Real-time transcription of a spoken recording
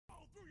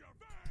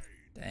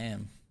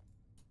Damn.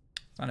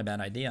 It's not a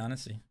bad idea,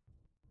 honestly.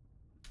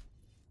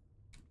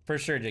 For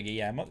sure, Jiggy.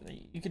 Yeah,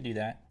 you could do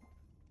that.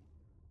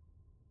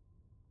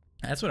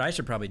 That's what I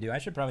should probably do. I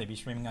should probably be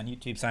streaming on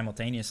YouTube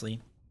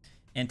simultaneously.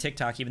 And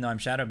TikTok, even though I'm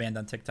shadow banned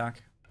on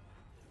TikTok.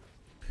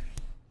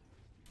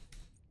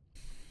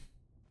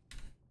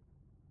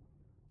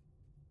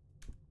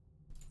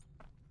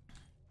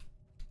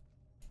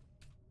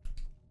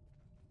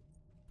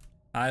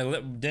 I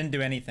didn't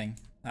do anything.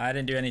 I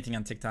didn't do anything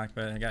on TikTok,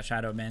 but I got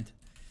shadow banned.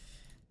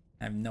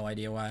 I have no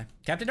idea why.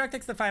 Captain Dark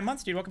takes the 5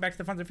 months, dude. Welcome back to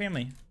the Funds of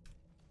Family.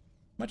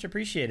 Much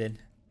appreciated.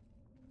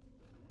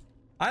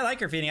 I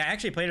like her feeding. I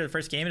actually played her the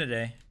first game of the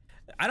day.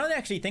 I don't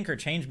actually think her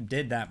change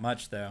did that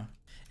much, though.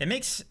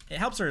 It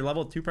helps her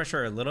level 2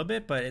 pressure a little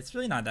bit, but it's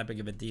really not that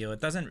big of a deal. It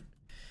doesn't...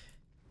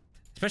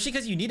 Especially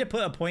because you need to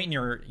put a point in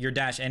your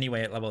dash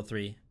anyway at level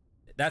 3.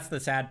 That's the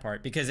sad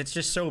part, because it's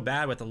just so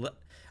bad with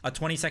a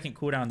 20-second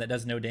cooldown that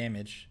does no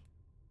damage.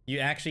 You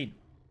actually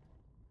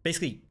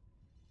basically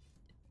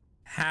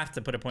have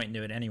to put a point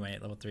into it anyway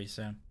at level 3,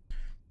 so...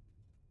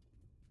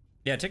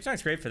 Yeah,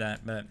 TikTok's great for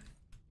that, but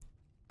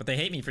they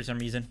hate me for some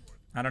reason.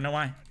 I don't know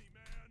why.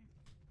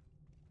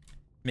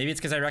 Maybe it's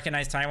because I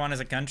recognize Taiwan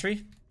as a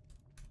country,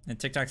 and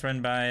TikTok's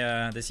run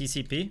by the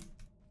CCP.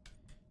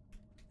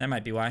 That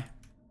might be why.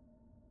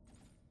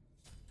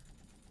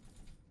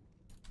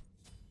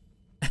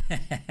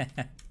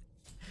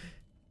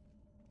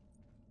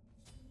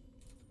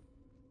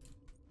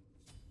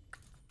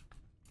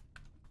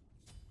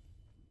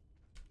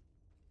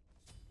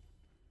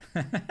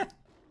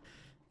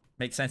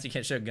 Makes sense, you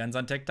can't show guns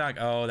on TikTok?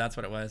 Oh, that's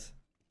what it was.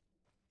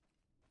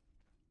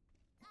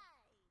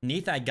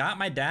 Neath, I got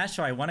my dash,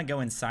 so I want to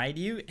go inside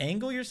you.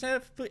 Angle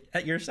yourself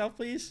at yourself,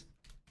 please.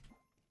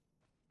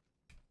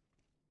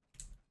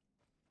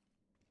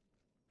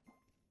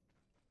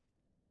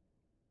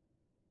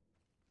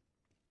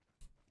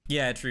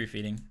 Yeah, true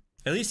feeding.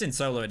 At least in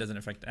solo, it doesn't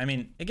affect. I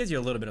mean, it gives you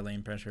a little bit of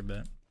lane pressure,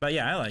 but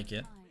yeah, I like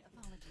it.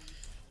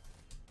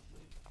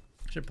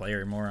 Should play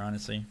her more,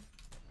 honestly.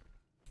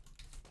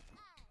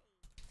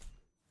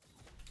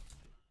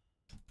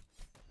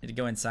 Need to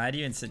go inside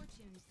you and sit.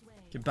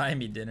 Could buy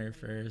me dinner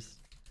first.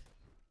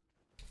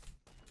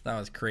 That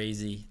was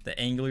crazy. The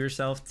angle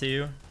yourself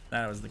too.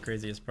 That was the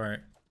craziest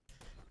part.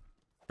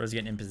 Bro's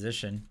getting in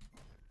position.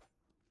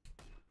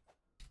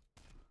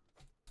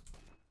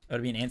 I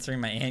would have been answering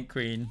my Ant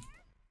Queen.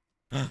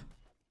 He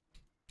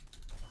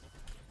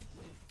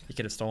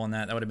could have stolen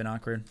that. That would have been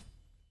awkward.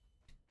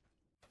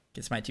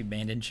 Gets my 2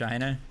 banned in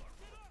China.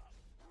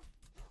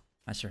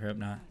 I sure hope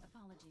not.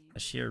 A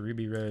sheer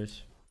Ruby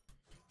Rose.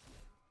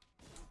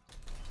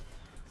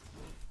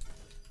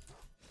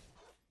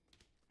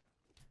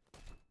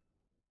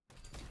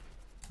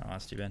 Oh,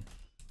 that's too bad.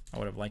 I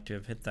would have liked to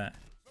have hit that.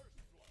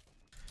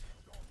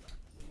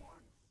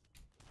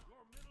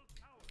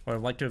 I would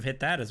have liked to have hit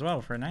that as well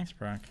for a nice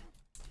proc.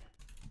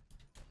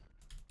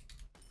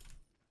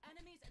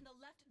 Enemies in the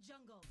left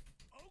jungle.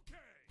 Okay.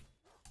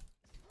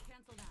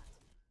 Cancel that.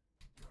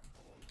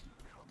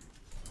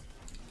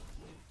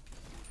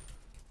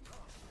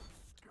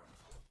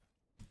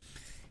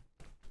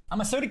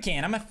 I'm a soda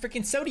can. I'm a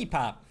freaking sody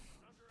pop.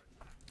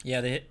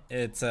 Yeah,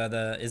 it's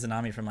the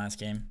Izanami from last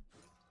game.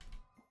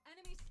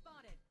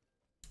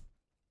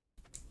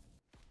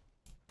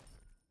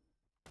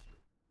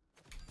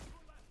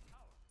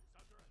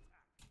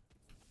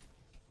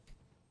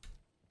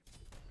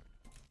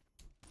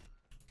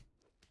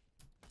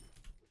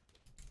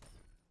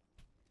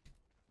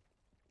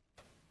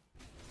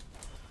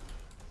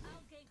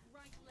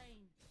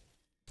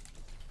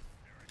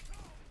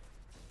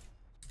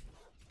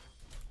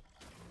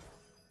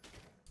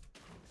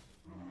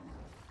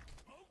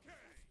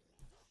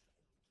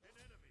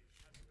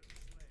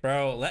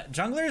 Bro,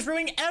 junglers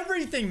ruining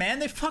everything, man.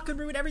 They fucking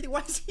ruin everything. Why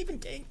is he even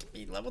ganking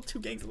me? Level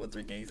 2 ganks, level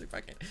 3 ganks. They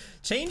fucking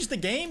change the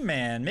game,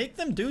 man. Make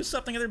them do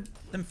something other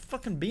than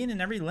fucking being in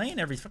every lane,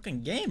 every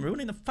fucking game.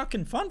 Ruining the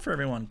fucking fun for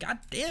everyone. God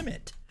damn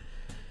it.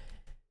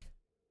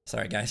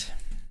 Sorry, guys.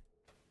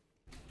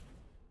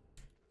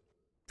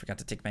 Forgot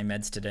to take my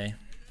meds today.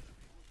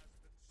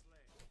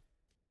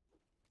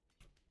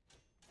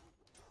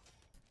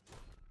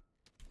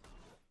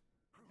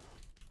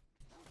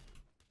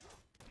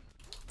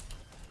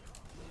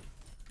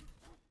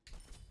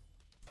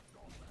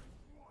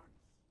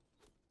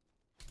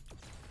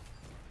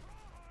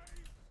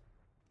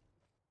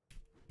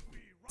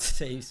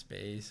 Save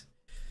space.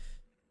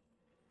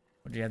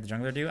 What do you have the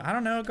jungler do? I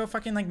don't know. Go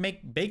fucking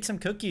like bake some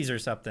cookies or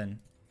something.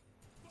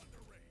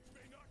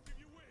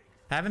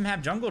 Have him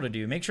have jungle to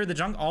do. Make sure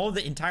all of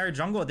the entire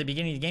jungle at the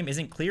beginning of the game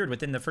isn't cleared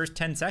within the first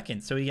 10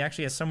 seconds, so he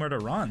actually has somewhere to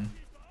run.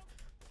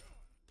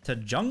 To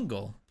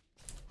jungle.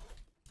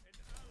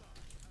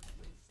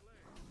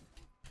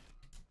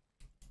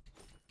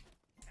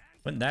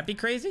 Wouldn't that be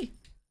crazy?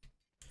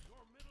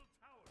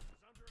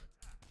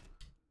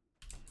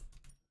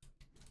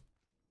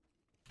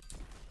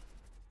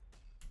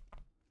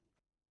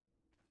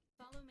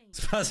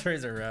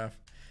 Sponsors are rough.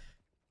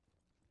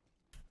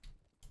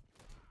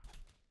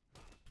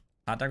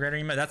 Hot dog rider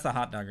emote? That's the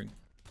hot dog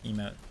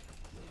emote.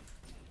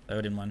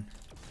 Odin one.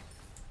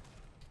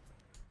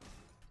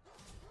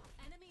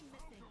 Enemy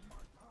missing.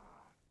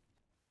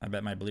 I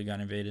bet my blue got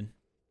invaded.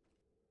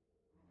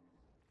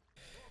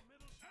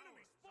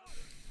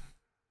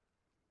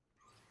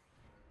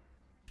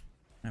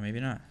 No, maybe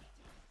not.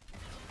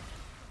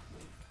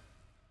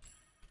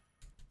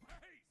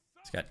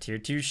 It's got tier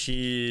 2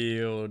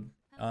 shield.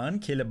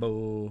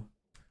 Unkillable.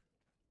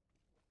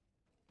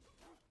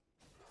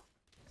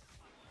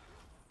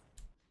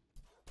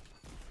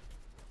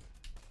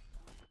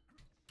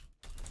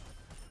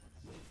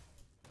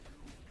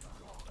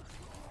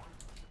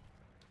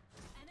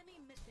 Enemy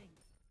missing.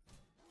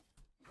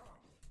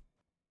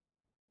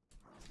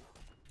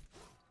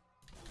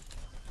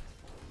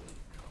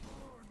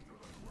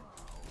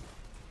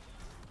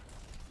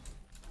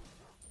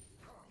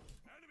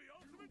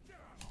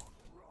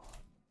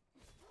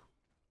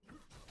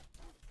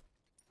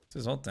 It's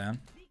his ult down.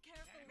 Be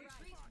careful.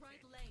 Retreat right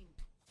lane.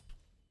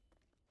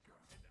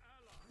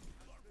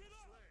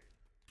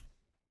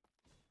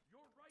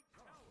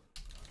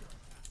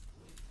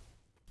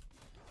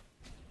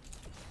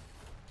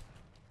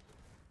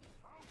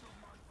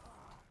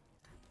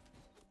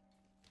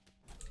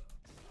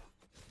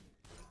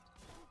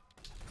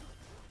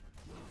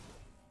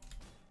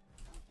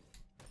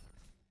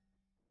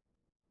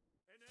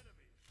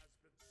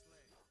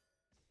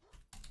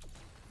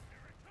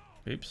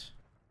 Oops.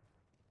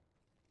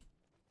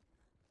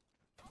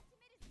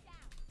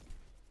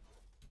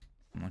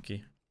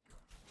 Unlucky.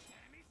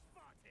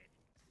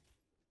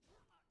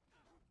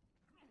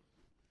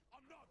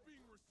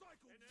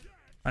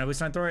 Alright,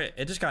 Bluestone Thor,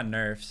 it just got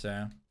nerfed,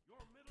 so.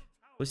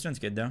 Bluestone's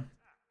good though.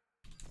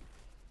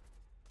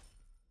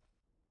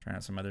 Trying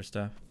out some other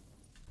stuff.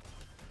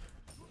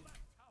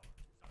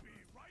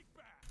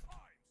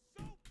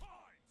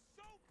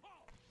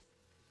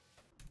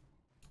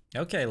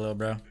 Okay, little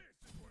bro.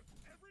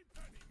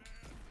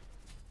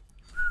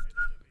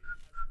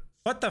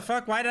 What the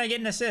fuck? Why did I get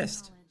an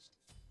assist?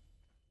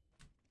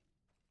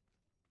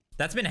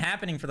 That's been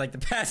happening for like the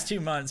past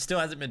 2 months. Still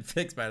hasn't been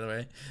fixed, by the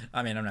way.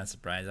 I mean, I'm not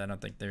surprised. I don't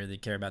think they really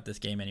care about this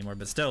game anymore.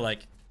 But still,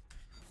 like,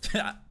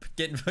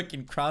 getting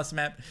fucking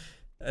cross-map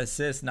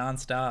assists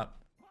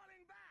non-stop.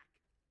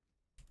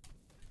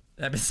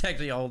 That happens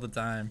actually all the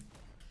time.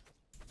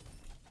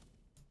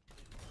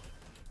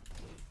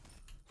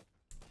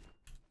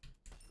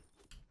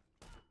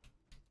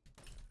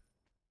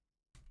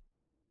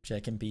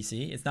 Checking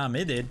PC. It's not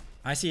mid, dude.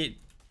 I see it.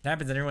 It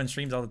happens in everyone's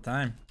streams all the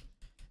time.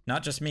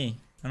 Not just me.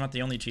 I'm not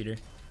the only cheater.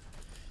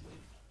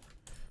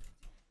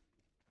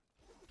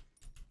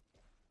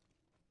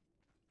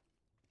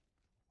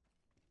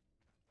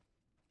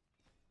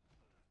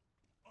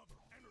 Other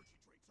energy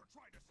drinks are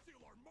trying to steal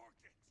our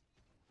market.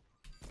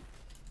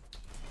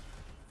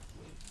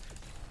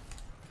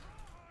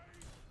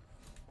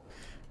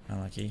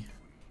 Unlucky.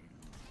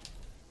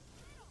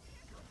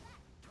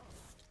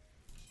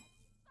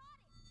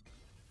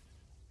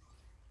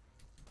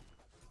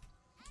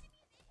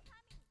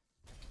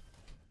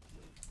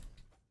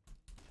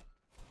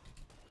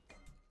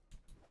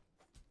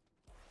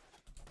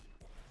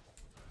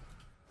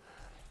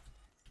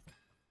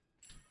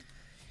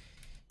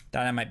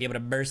 Thought I might be able to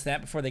burst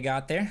that before they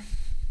got there.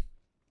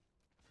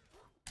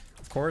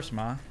 Of course,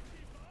 Ma.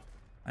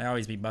 I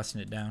always be busting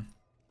it down.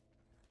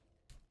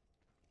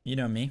 You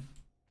know me.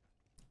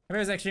 How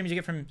many extra damage you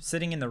get from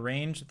sitting in the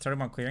range at the start of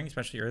one clearing,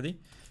 especially early?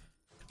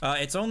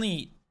 It's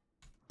only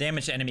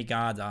damage to enemy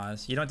gods,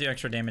 Oz. You don't do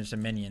extra damage to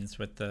minions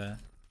with the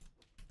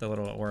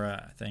little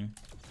aura thing.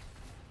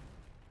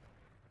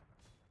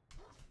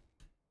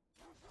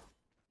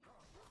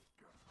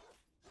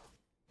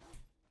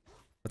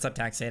 What's up,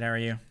 Taxade? How are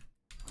you?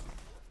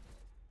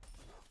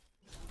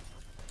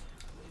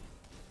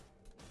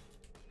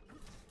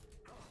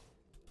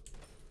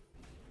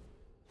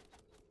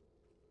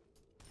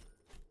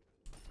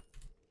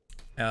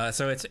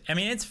 So it's, I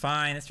mean, it's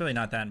fine. It's really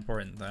not that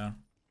important, though.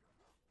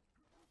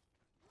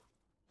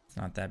 It's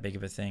not that big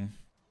of a thing.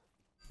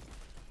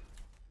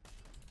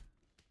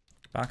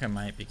 Baka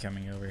might be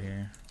coming over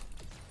here.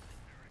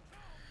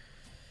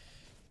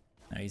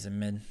 No, he's in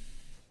mid.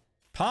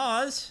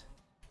 Pause!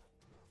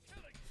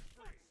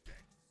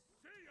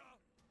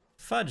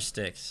 Fudge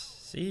sticks.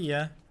 See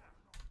ya.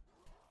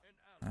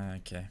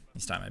 Okay, he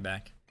stopped my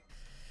back.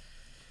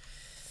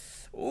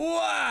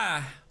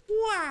 Wah!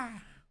 Wah!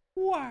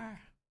 Wah!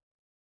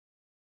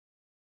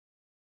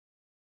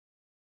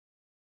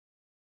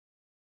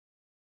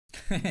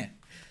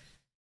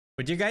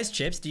 Would you guys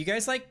chips? Do you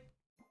guys like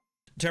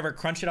to ever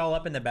crunch it all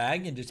up in the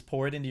bag and just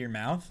pour it into your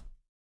mouth?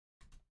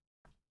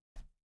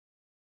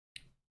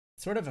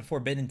 Sort of a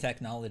forbidden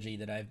technology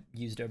that I've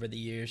used over the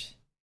years.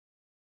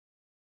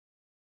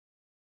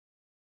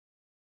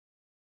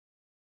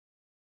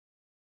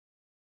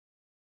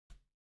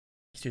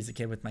 Here's a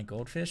kid with my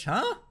goldfish,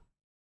 huh?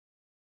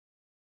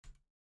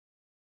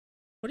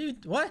 What do you,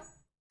 what?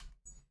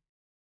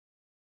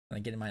 Can I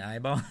get in my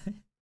eyeball?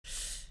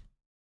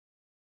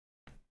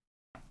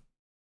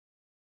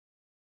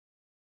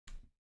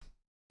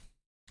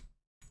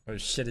 Oh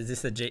shit, is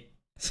this a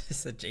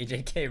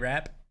JJK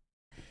rap?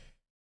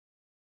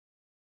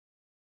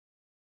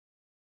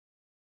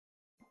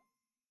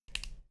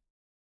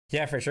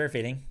 Yeah, for sure,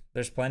 feeding.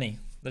 There's plenty.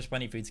 There's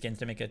plenty of food skins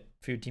to make a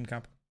food team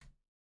comp.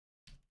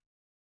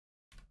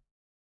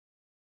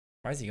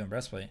 Why is he going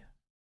breastplate?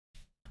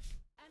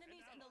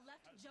 Enemies in the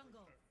left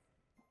jungle.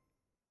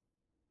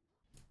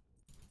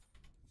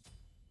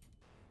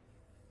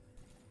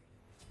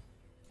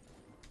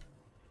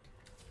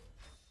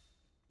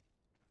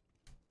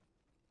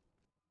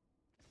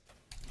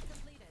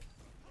 Completed.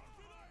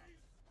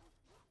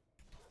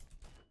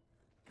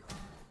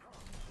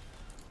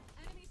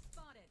 Enemy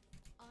spotted.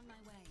 On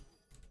my way.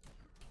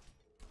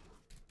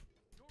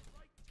 Your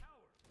right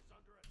tower is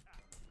under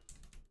attack.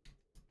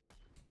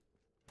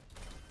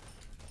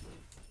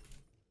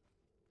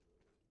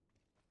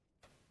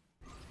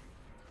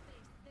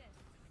 Face this.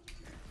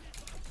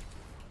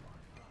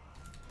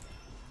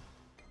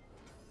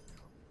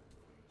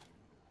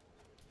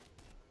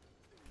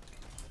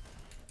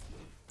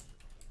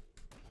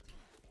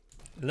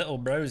 Little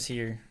bros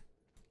here.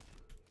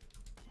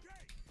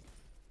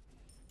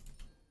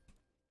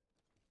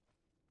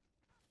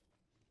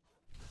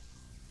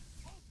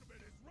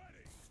 Ultimate is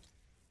ready.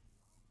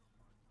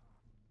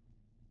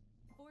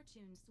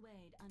 Fortune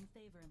swayed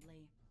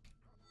unfavorably.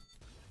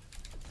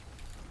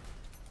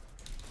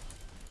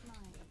 My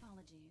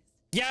apologies.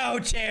 Yo,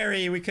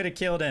 Cherry! We could have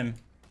killed him.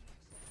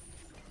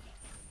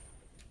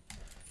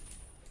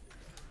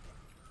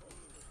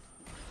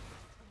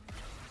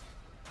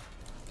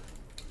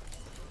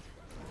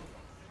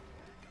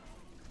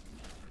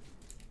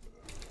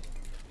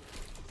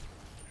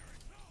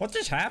 What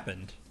just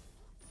happened?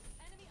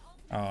 Enemy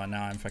ultimate. Oh,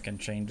 now I'm fucking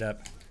chained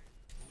up.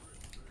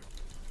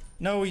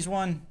 No, he's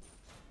won.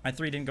 My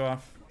 3 didn't go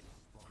off.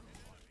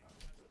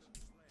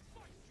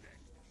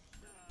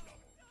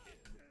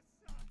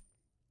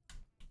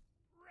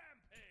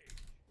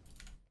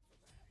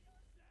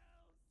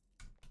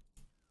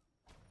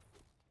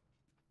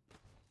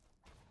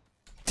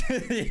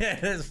 Yeah,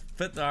 just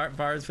put the art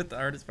bars, put the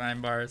artist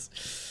behind bars.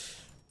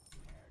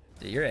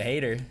 Dude, you're a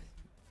hater.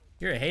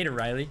 You're a hater,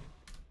 Riley.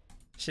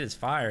 Shit is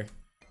fire.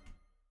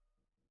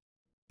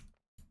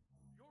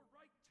 Your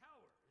right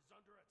tower is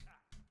under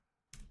attack.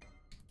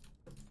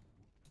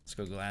 Let's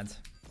go, Glads.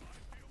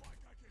 I feel like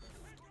I can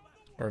take on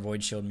the Or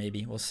Void Shield,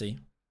 maybe. We'll see.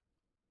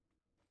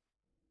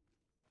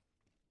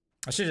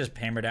 I should have just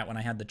hammered out when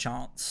I had the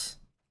chance.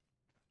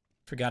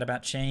 Forgot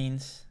about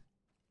chains.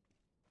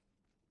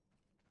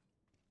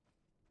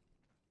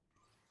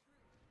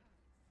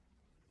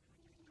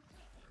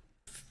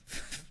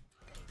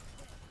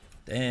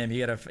 Damn,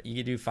 you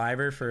could do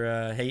fiver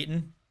for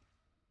hating.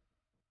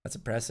 That's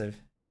impressive.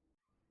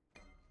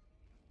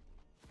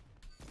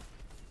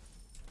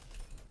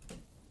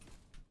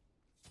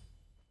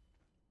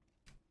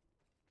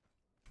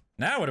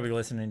 Now what are we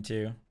listening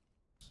to?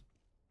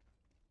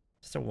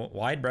 Just a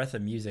wide breadth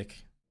of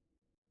music.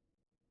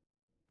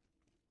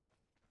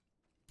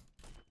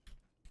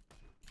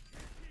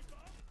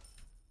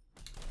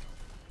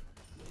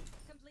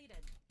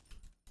 Completed.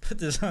 Put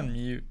this on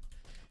mute.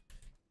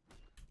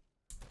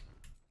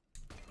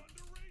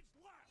 thunder rage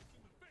blast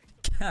in the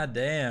face. God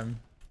damn.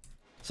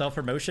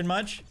 Self-promotion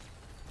much?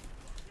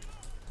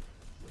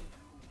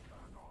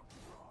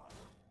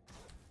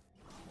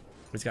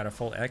 He's got a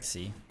full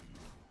XC.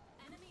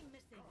 Enemy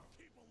missing.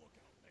 Keep a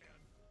lookout, man.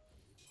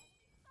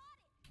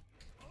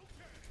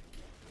 Okay.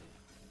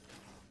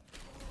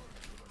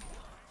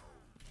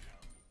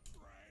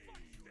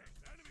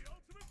 Enemy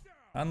ultimate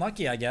down.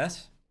 Unlucky, I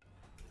guess.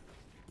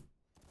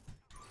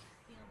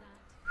 Feel that.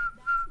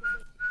 That's the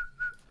way.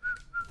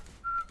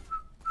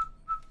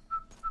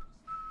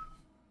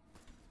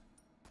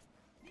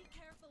 Be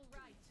careful,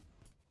 right.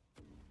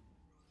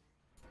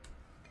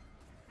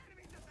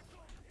 Binary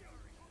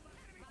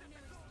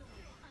storm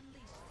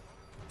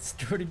unleashed.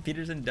 Jordan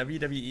Peterson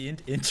WWE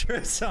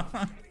intro song.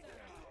 On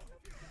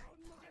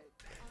my way.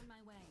 On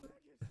my way.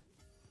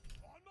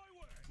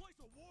 Place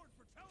a ward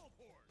for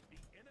teleport. The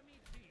enemy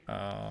team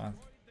destroyed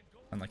the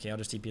goal. Unlucky, I'll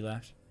just TP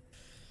left.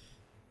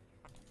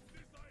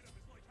 This item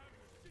is like having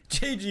a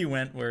secret. JG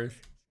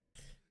Wentworth.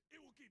 It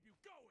will keep you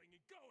going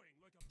and going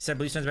like a He said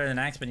Bluestone's better than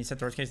Axe, but he said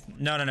Thor's case.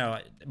 No.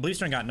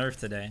 Bluestone got nerfed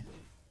today.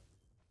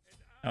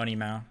 Oni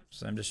Mao.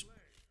 So I'm just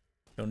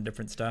building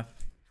different stuff.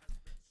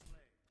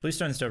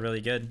 Bluestone's still really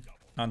good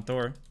on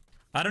Thor.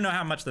 I don't know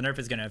how much the nerf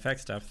is going to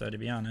affect stuff, though, to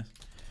be honest.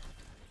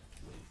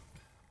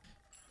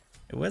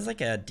 It was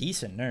like a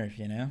decent nerf,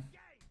 you know?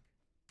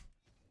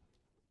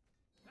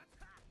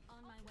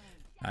 On my way.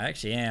 I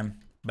actually am.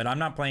 But I'm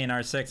not playing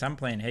R6. I'm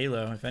playing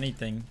Halo, if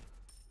anything.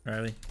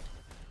 Riley.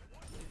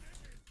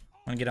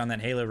 I want to get on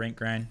that Halo rank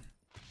grind.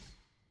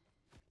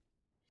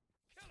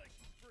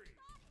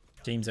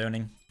 Team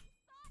zoning.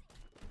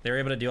 They were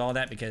able to do all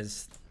that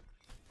because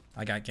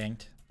I got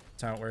ganked.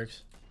 That's how it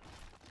works.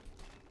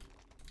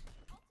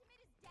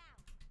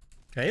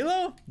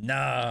 Halo?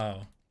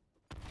 No.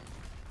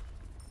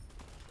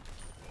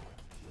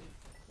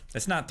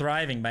 It's not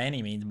thriving by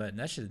any means, but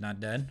that shit's not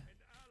dead.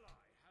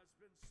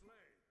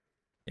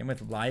 Game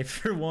with life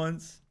for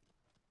once.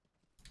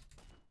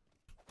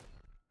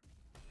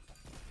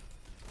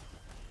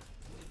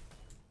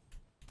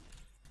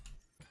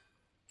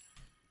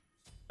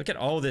 Look at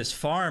all this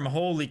farm.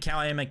 Holy cow,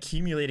 I am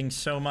accumulating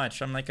so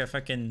much. I'm like a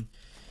fucking...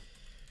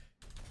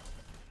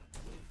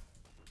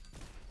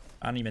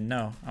 I don't even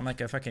know. I'm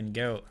like a fucking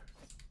goat.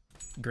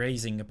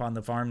 Grazing upon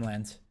the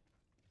farmlands.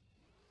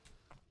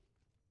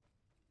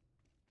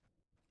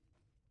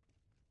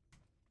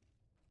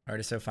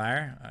 Artist so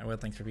fire. Well,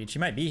 thanks for being. She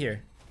might be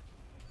here.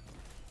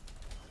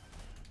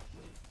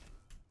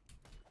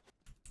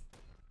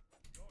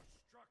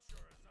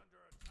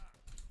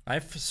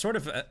 I've sort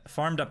of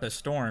farmed up a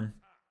storm.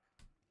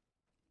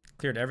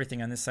 Cleared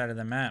everything on this side of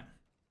the map.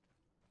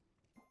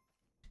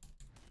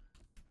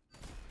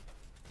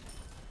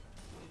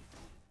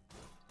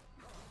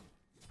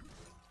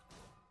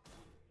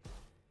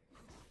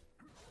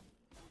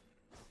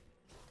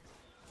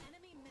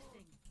 Enemy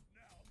missing. Now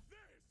this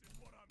is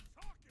what I'm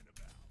talking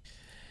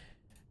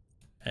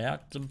about. I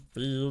can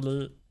feel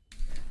it.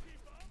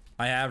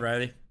 I have,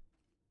 Riley.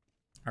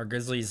 Our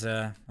Grizzlies,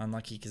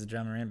 unlucky because the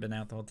drummer ain't been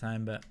out the whole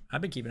time, but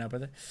I've been keeping up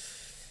with it.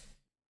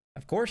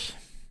 Of course.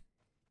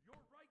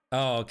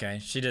 Oh, okay.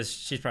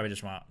 She's probably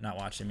just not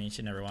watching me.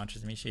 She never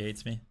watches me. She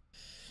hates me.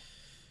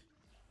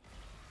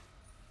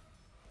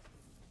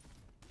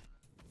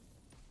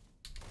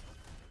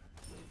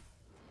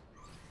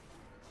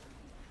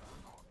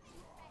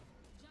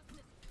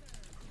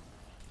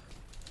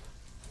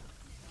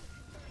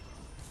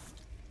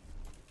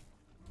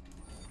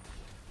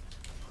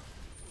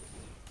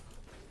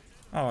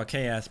 Oh,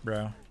 KS,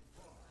 bro.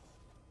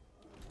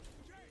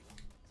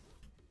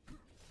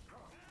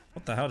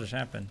 What the hell just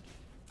happened?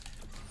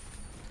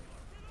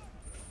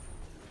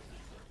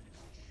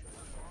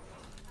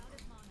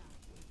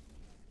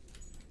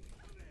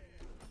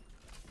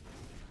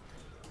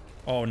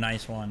 Oh,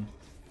 nice one.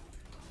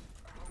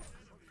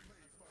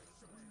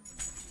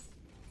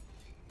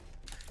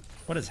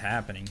 What is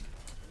happening?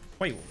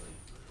 Wait.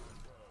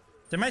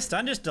 Did my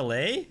stun just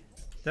delay?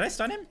 Did I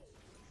stun him?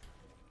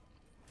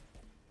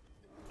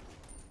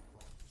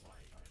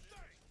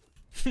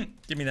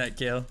 Give me that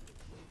kill.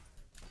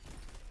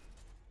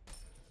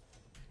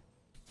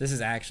 This is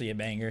actually a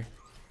banger.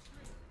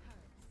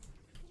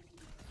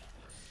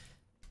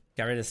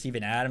 Got rid of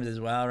Steven Adams as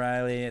well,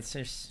 Riley. It's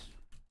just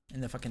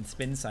in the fucking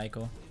spin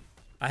cycle.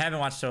 I haven't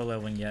watched Solo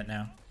Leveling yet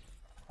now.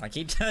 I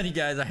keep telling you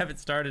guys I haven't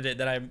started it,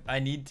 that I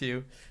need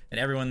to. And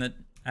everyone that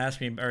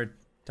asks me or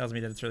tells me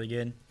that it's really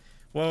good.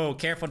 Whoa,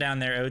 careful down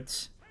there,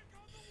 Oats.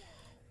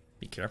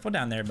 Be careful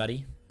down there,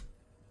 buddy.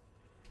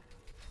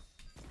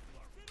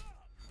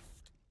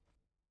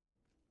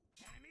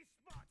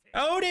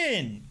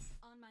 Odin!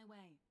 On my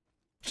way.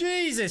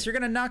 Jesus, you're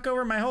gonna knock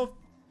over my whole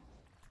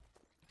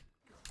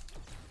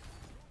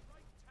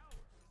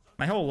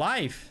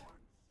life.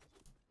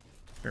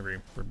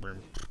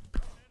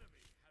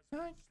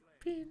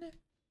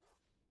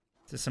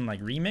 Is this some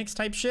like remix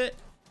type shit?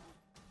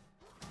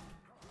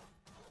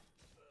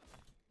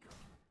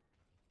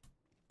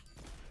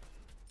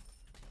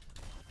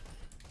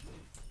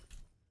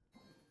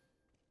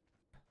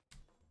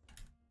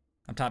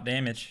 I'm top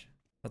damage.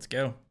 Let's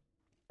go.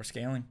 We're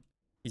scaling.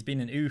 He's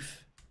being an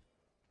oof.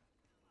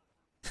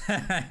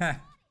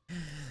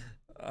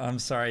 I'm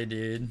sorry,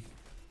 dude.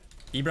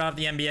 You brought up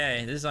the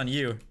NBA. This is on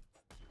you.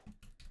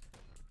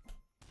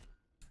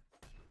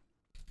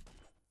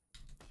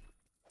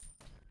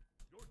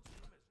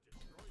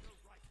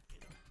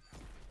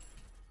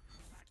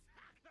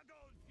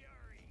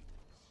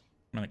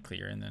 I'm gonna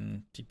clear and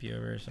then TP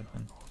over or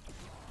something.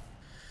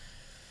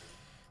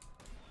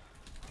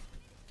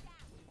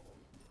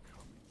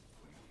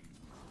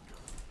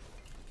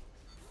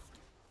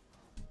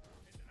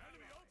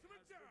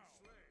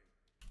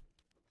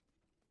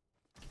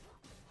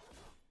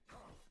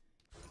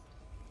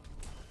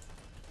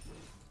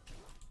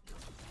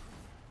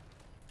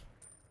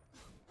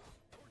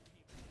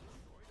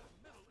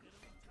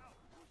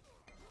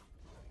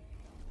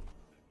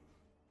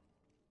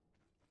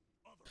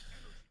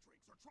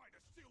 Trying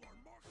to steal our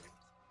market.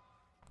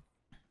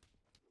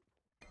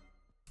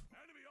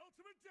 Enemy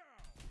ultimate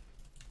down.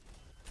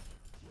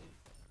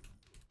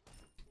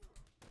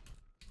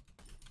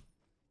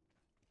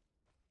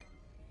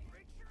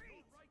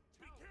 Retreat. Be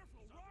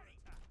careful, right?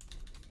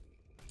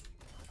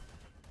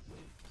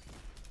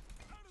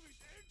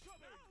 Enemies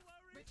incoming.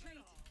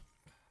 Retreat.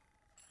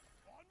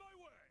 On my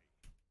way.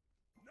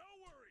 No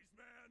worries,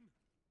 man.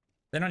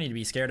 They don't need to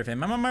be scared of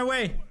him. I'm on my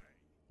way.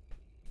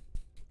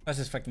 Let's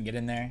just fucking get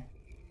in there.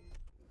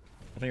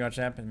 What do you watch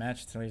that in the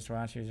match? It's always to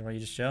watch you while you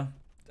just chill.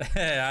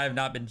 I have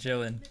not been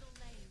chilling.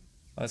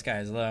 Oh, this guy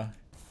is low.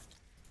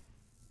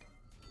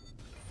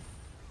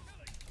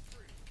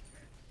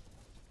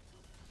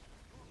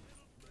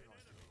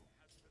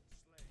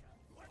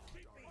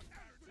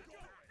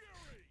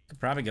 Could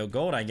probably go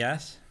gold, I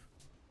guess.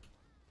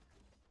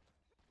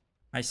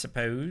 I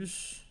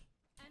suppose.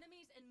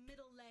 Enemies in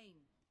middle lane.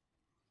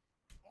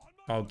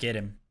 Oh, get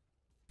him.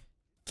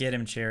 Get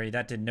him, Cherry.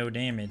 That did no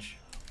damage.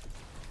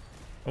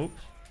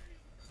 Oops.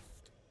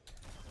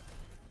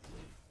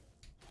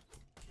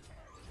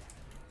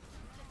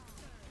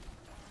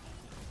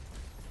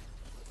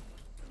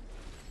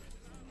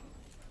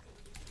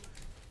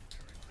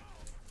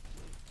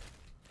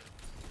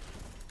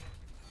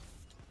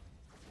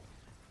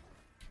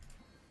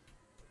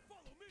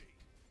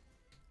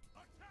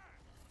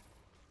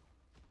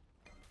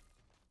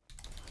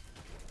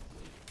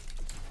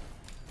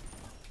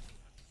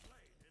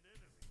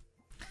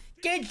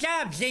 Good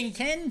job,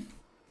 Zington.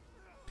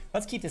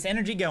 Let's keep this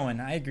energy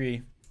going. I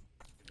agree.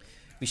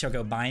 We shall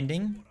go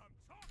binding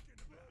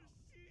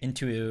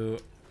into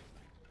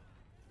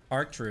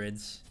arc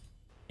druids,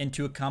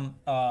 into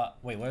a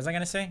wait, what was I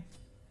gonna say?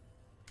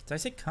 Did I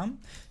say come?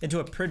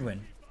 Into a Pridwin.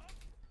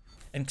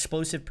 An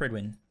explosive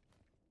Pridwin.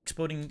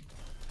 Exploding,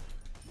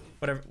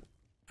 whatever.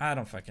 I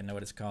don't fucking know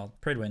what it's called.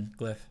 Pridwin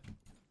glyph.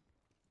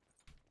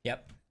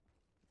 Yep.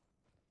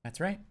 That's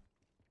right.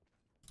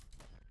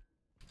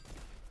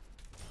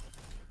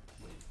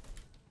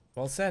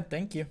 Well said,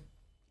 thank you.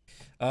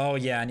 Oh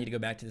yeah, I need to go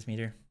back to this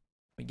meter.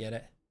 We get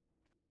it.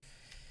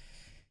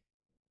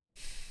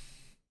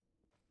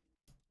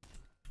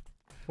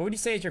 What would you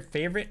say is your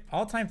favorite,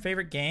 all-time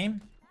favorite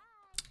game?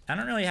 I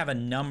don't really have a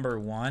number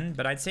one,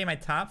 but I'd say my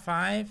top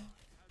 5.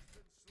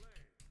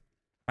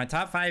 My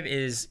top 5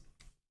 is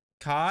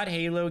COD,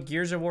 Halo,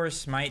 Gears of War,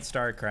 Smite,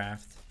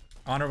 StarCraft.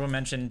 Honorable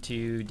mention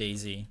to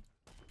DayZ.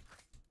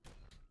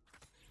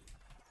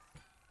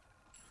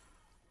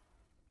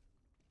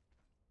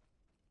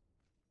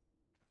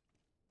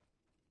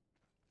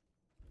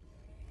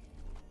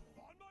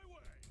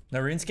 No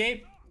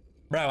RuneScape?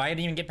 Bro, I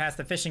didn't even get past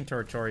the fishing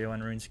tutorial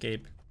in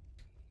RuneScape.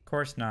 Of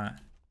course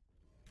not.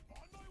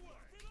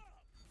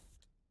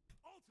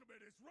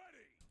 Ultimate is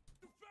ready.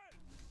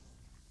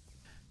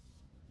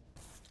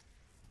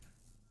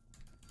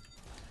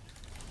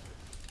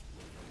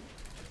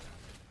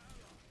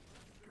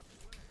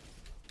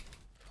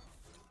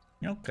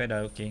 Defend. Okay,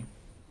 okay.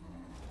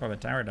 Oh, the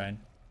tower died.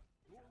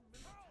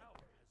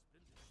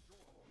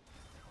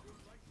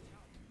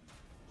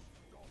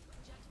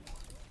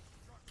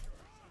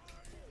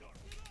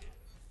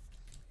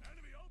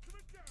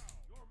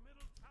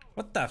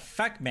 What the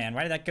fuck, man?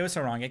 Why did that go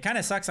so wrong? It kind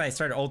of sucks I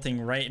started ulting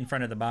right in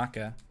front of the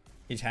Baka.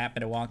 He just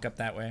happened to walk up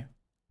that way.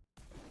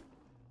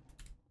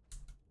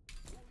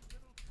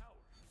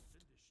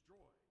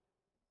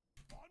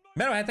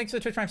 Metalhead, thanks for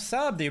the Twitch Prime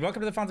sub, dude.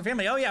 Welcome to the Fonzo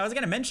family. Oh yeah, I was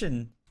gonna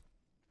mention.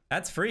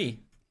 That's free.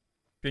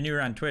 If you're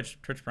newer on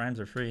Twitch, Twitch Primes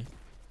are free.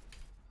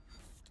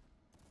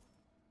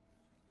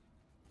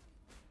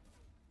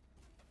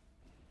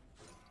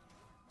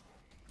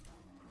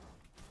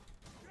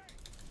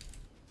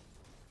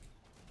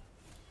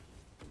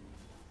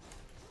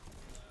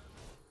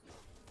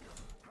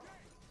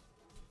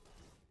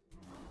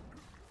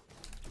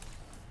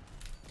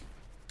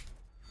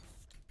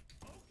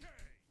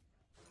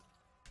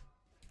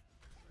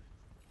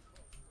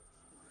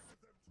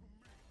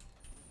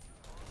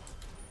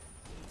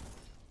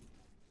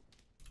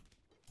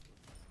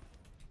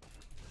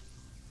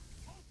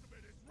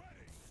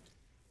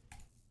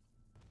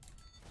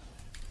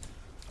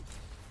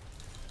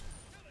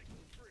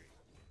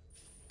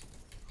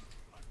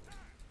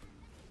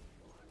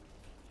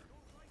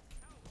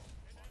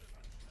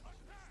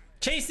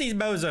 Chase these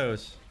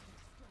bozos.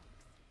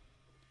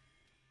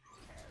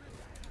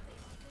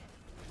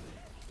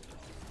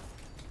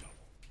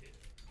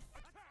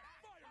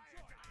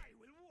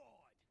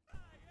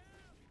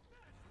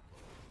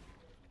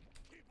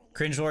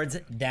 Cringe Lords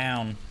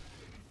down.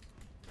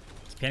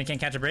 Panic can't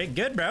catch a break.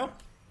 Good, bro.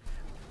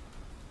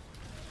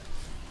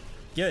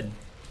 Good.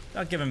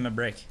 I'll give him a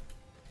break.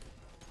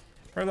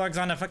 Warlog's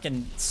on a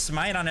fucking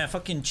smite on a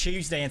fucking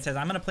Tuesday and says,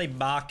 I'm gonna play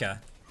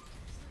Baka.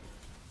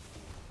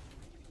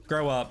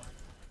 Grow up.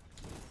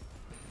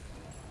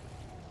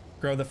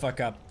 Grow the fuck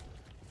up.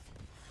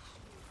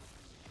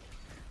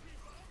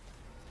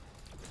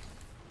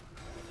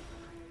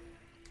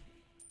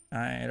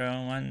 I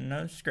don't want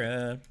no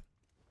scrub.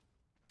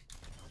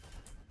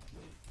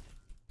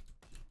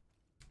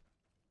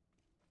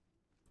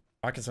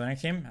 Pocket Sonic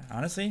team?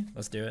 Honestly,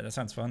 let's do it. That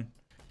sounds fun.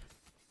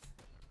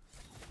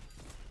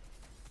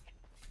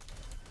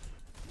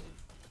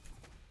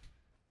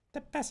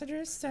 The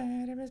passenger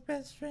side of his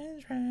best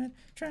friend's ride,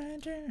 trying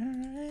to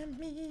hurt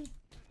me.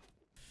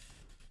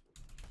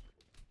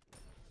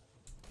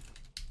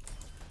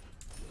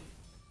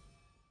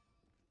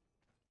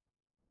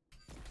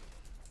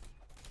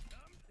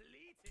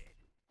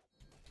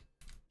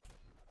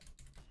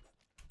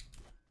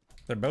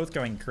 They're both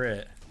going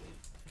crit.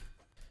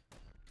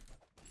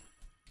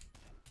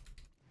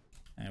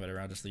 Whatever,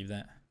 I'll just leave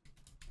that.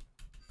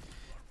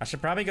 I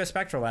should probably go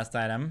Spectral last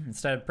item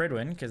instead of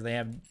Pridwin, because they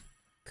have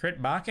crit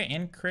Baka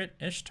and crit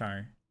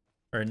Ishtar.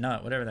 Or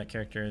Nut, whatever that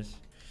character is.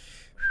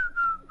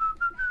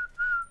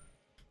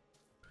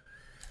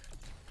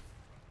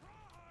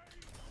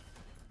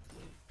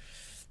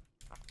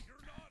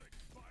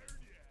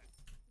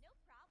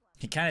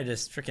 He kind of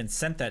just freaking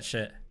sent that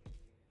shit.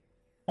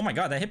 Oh my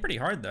god, that hit pretty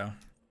hard though.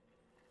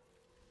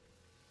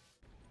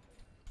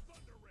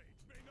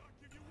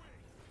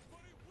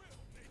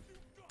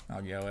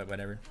 I'll go it,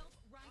 whatever.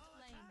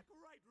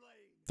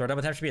 Throw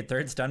double tap should be a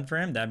third stun for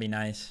him. That'd be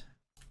nice.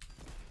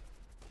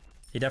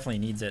 He definitely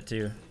needs it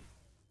too.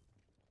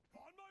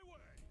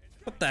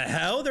 What the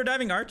hell? They're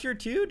diving Archer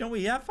too? Don't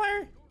we have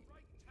fire?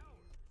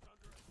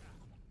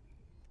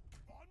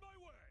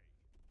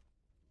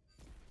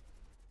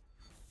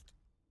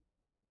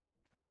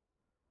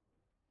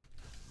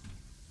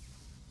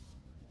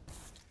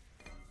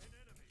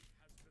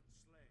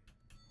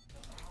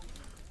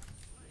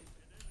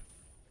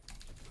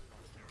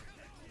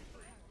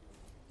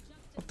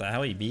 the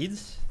hell, he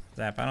beads?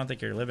 Zap, I don't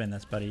think you're living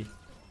this, buddy.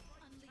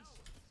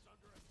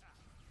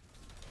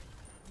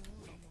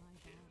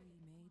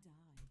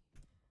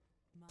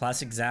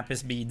 Classic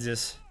Zappis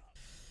Beedsis.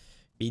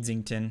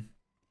 Beadsington.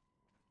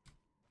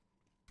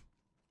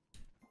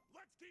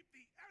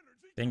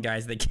 Then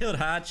guys, they killed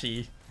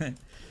Hachi.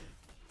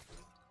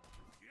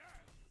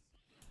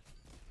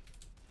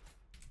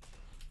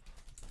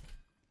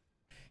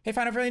 Hey,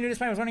 Final, fairly new to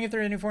this. I was wondering if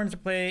there are new forms to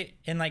play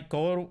in like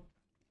gold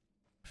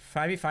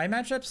 5v5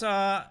 matchups.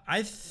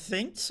 I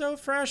think so,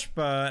 Fresh,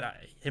 but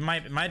it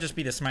might just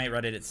be the Smite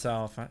Reddit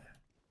itself.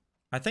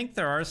 I think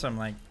there are some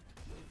like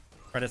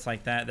Reddits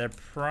like that. They're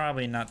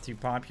probably not too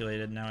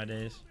populated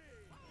nowadays.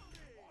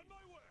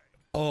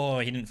 Oh,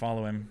 he didn't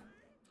follow him.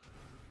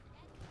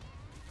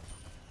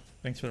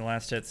 Thanks for the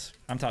last hits.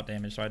 I'm top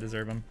damage, so I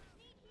deserve them.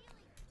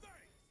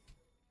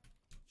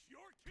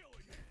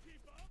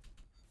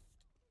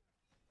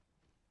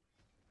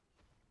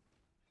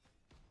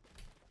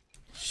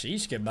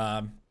 Sheesh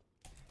kebab.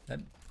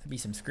 That'd be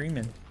some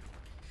screaming.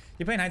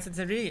 You playing high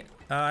sensitivity?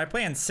 I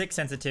play on 6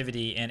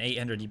 sensitivity and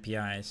 800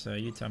 DPI, so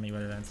you tell me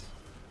whether that's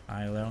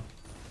high or low.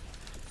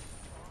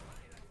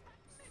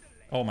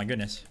 Oh my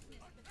goodness.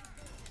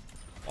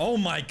 Oh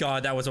my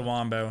god, that was a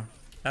wombo.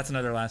 That's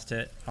another last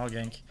hit. I'll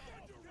gank.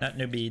 Not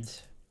no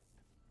beads.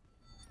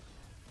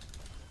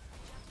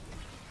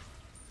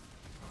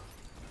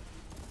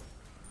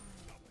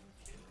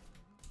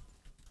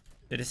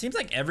 Dude, it seems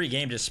like every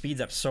game just speeds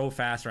up so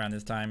fast around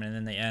this time and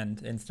then they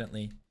end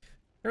instantly.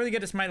 They're really good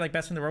to Smite, like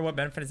best in the world. What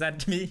benefit is that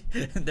to me?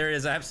 There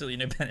is absolutely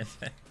no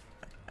benefit.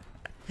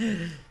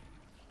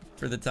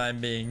 For the time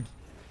being.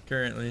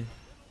 Currently.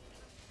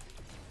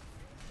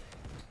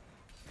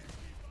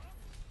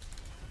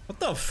 What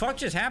the fuck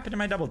just happened to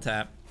my double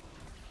tap?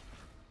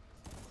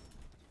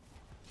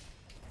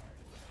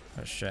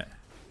 Oh shit.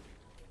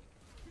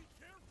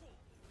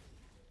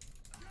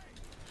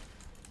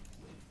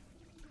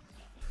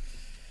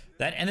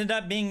 That ended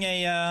up being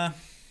a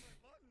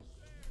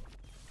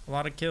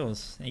lot of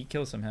kills. 8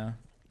 kills somehow.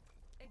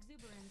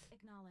 Exuberance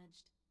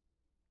acknowledged.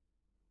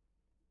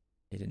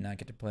 He did not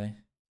get to play.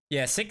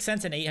 Yeah, 6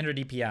 cents and 800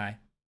 DPI.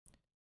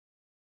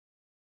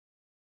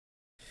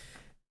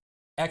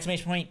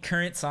 Exclamation point,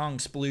 current song,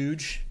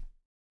 splooge.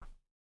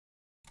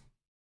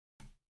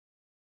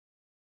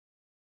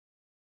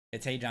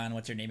 It's Hey John,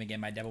 what's your name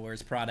again? My Devil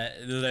Wears Prada.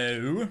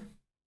 Hello.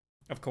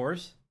 Of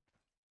course.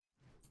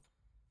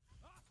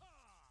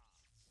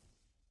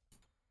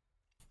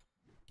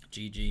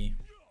 GG.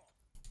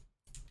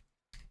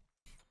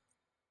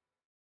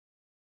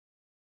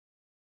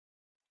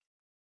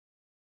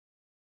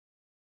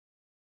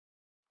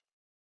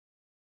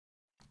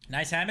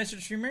 Nice hat, Mr.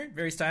 Streamer.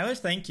 Very stylish.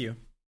 Thank you.